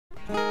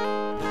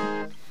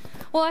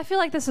Well, I feel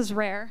like this is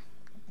rare,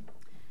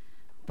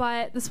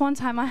 but this one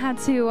time I had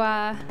to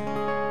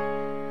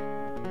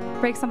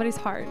break somebody's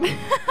heart.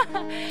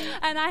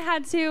 And I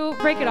had to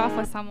break it off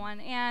with someone,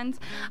 and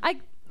I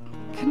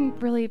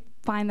couldn't really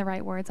find the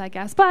right words, I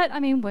guess. But, I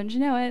mean, wouldn't you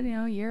know it,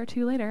 a year or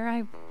two later,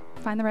 I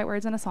find the right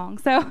words in a song.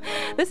 So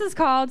this is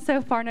called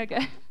So Far No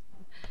Good.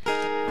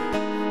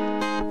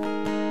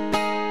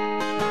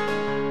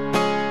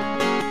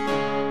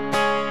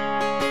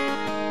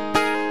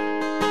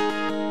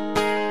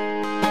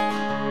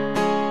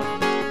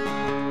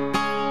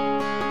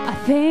 I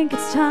think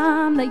it's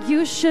time that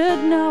you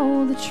should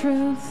know the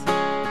truth,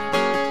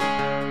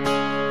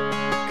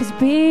 'cause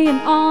being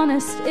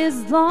honest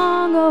is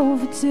long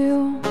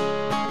overdue.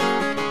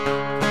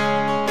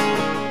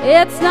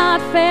 It's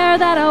not fair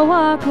that I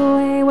walk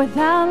away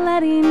without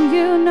letting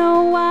you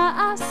know why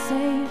I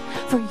say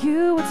for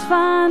you it's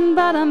fine,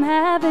 but I'm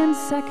having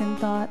second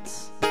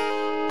thoughts.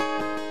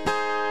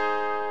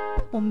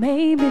 Well,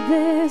 maybe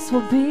this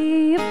will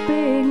be a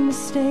big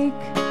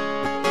mistake,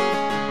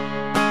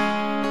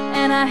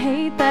 and I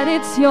hate that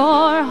it's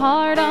your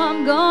heart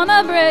I'm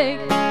gonna break.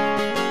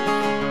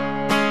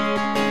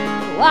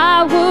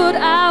 Why would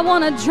I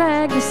wanna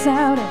drag this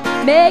out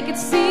and make it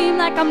seem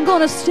like I'm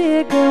gonna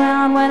stick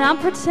around when I'm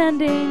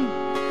pretending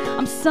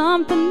I'm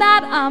something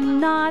that I'm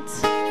not?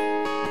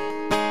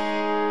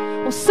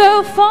 Well,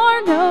 so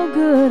far no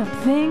good. I'm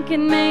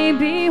thinking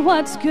maybe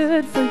what's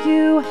good for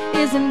you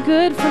isn't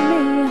good for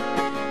me.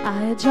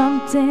 I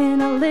jumped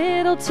in a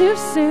little too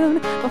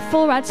soon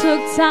before I took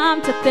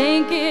time to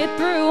think it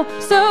through.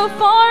 So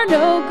far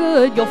no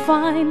good. You'll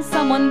find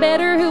someone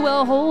better who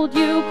will hold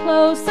you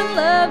close and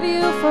love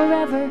you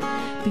forever.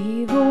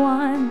 Be the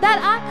one that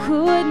I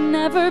could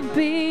never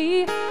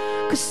be,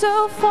 'cause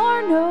so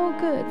far no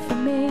good for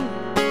me.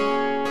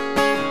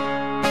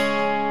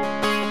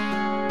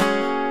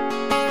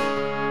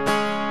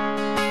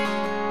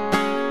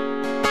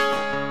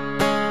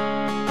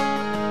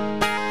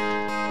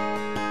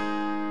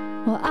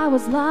 Well, I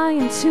was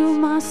lying to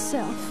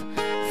myself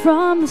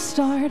from the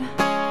start,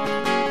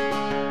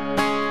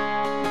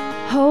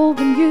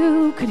 hoping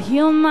you could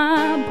heal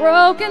my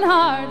broken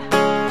heart.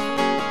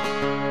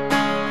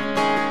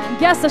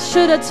 Guess I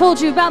should have told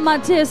you about my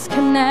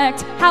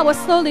disconnect, how I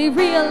slowly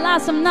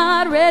realized I'm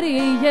not ready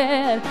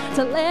yet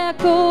to let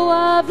go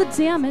of the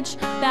damage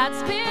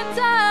that's been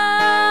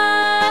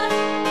done.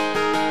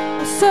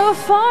 So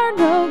far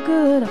no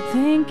good. I'm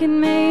thinking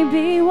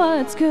maybe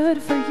what's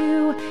good for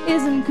you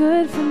isn't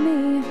good for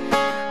me.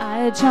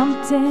 I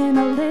jumped in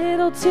a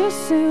little too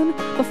soon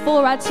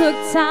before I took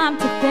time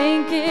to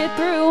think it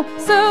through.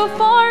 So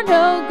far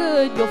no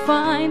good. You'll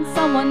find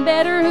someone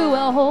better who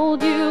will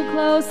hold you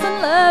close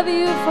and love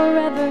you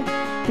forever.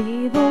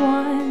 Be the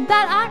one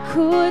that I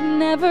could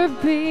never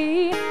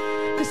be,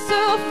 'cause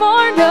so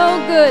far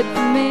no good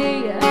for me.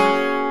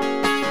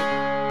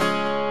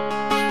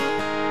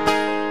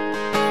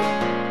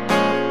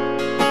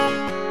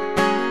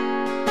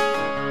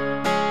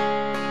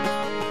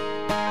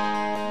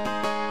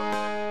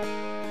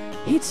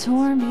 He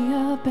tore me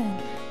up and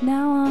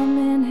now I'm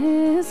in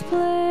his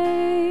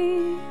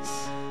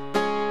place,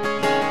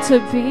 to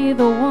be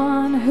the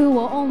one who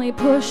will only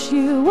push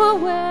you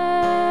away.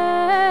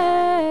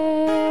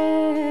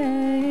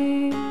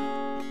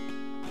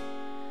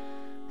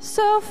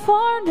 So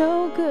far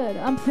no good.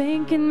 I'm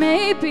thinking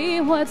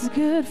maybe what's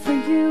good for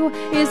you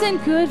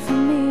isn't good for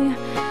me.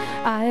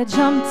 I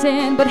jumped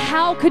in, but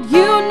how could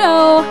you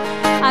know?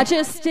 I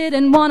just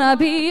didn't wanna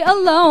be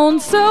alone.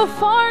 So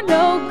far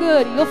no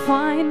good. You'll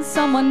find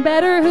someone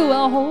better who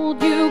will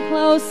hold you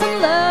close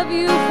and love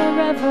you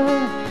forever.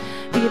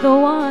 Be the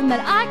one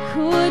that I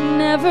could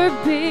never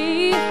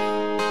be.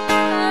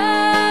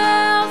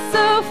 Oh,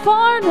 so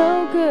far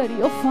no good.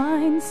 You'll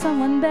find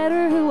someone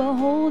better who will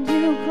hold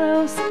you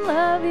close and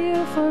love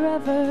you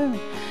forever.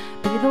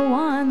 Be the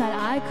one that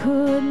I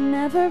could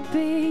never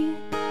be,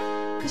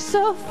 'cause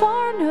so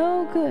far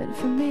no good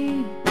for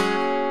me.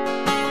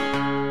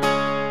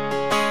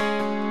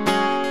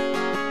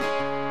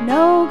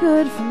 No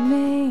good for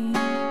me.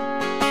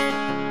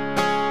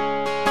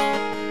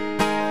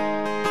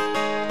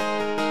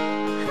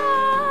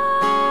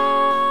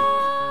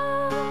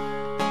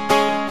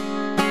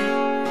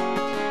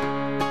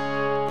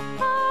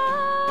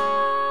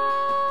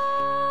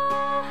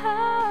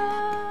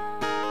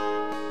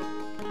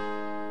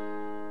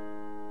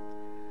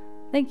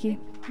 Thank you.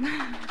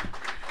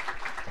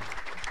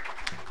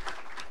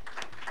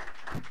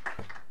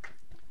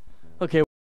 Okay.